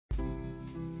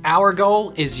Our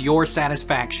goal is your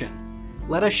satisfaction.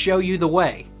 Let us show you the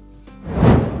way.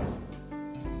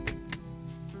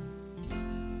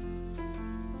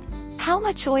 How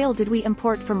much oil did we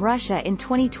import from Russia in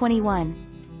 2021?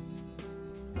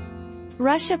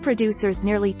 Russia producers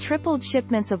nearly tripled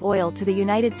shipments of oil to the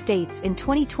United States in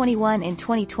 2021 and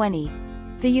 2020.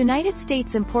 The United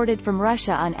States imported from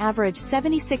Russia on average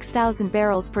 76,000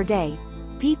 barrels per day,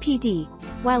 BPD,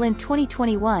 while in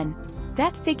 2021,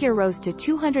 that figure rose to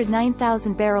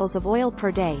 209,000 barrels of oil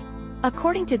per day,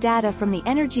 according to data from the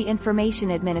Energy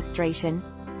Information Administration,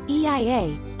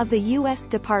 EIA, of the U.S.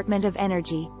 Department of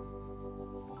Energy.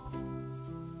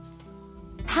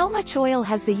 How much oil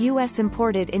has the U.S.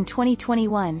 imported in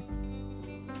 2021?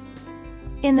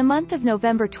 In the month of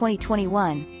November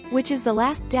 2021, which is the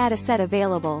last data set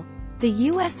available, the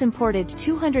U.S. imported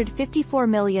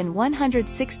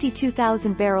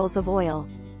 254,162,000 barrels of oil.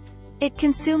 It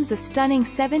consumes a stunning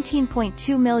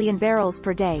 17.2 million barrels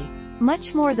per day,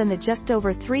 much more than the just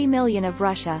over 3 million of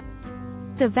Russia.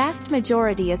 The vast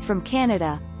majority is from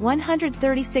Canada,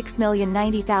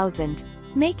 136,090,000,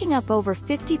 making up over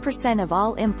 50% of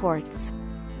all imports.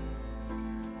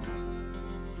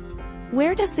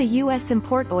 Where does the U.S.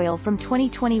 import oil from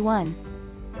 2021?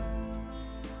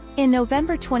 In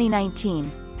November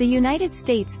 2019, the United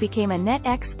States became a net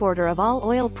exporter of all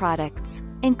oil products,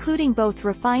 including both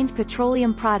refined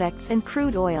petroleum products and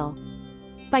crude oil.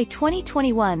 By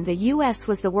 2021, the U.S.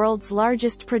 was the world's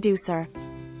largest producer.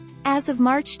 As of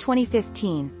March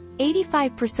 2015,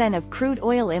 85% of crude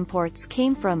oil imports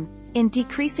came from, in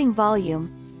decreasing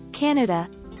volume, Canada,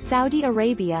 Saudi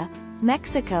Arabia,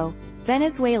 Mexico,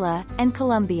 Venezuela, and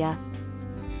Colombia.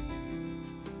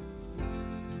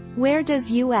 Where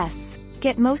does U.S.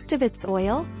 get most of its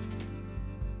oil?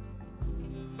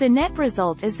 The net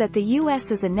result is that the U.S.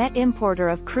 is a net importer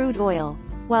of crude oil,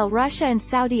 while Russia and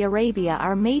Saudi Arabia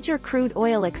are major crude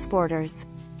oil exporters.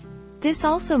 This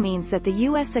also means that the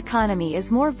U.S. economy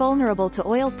is more vulnerable to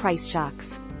oil price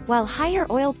shocks, while higher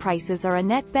oil prices are a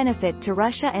net benefit to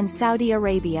Russia and Saudi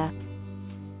Arabia.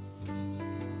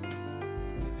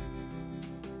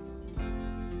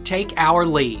 Take our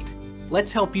lead.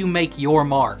 Let's help you make your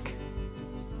mark.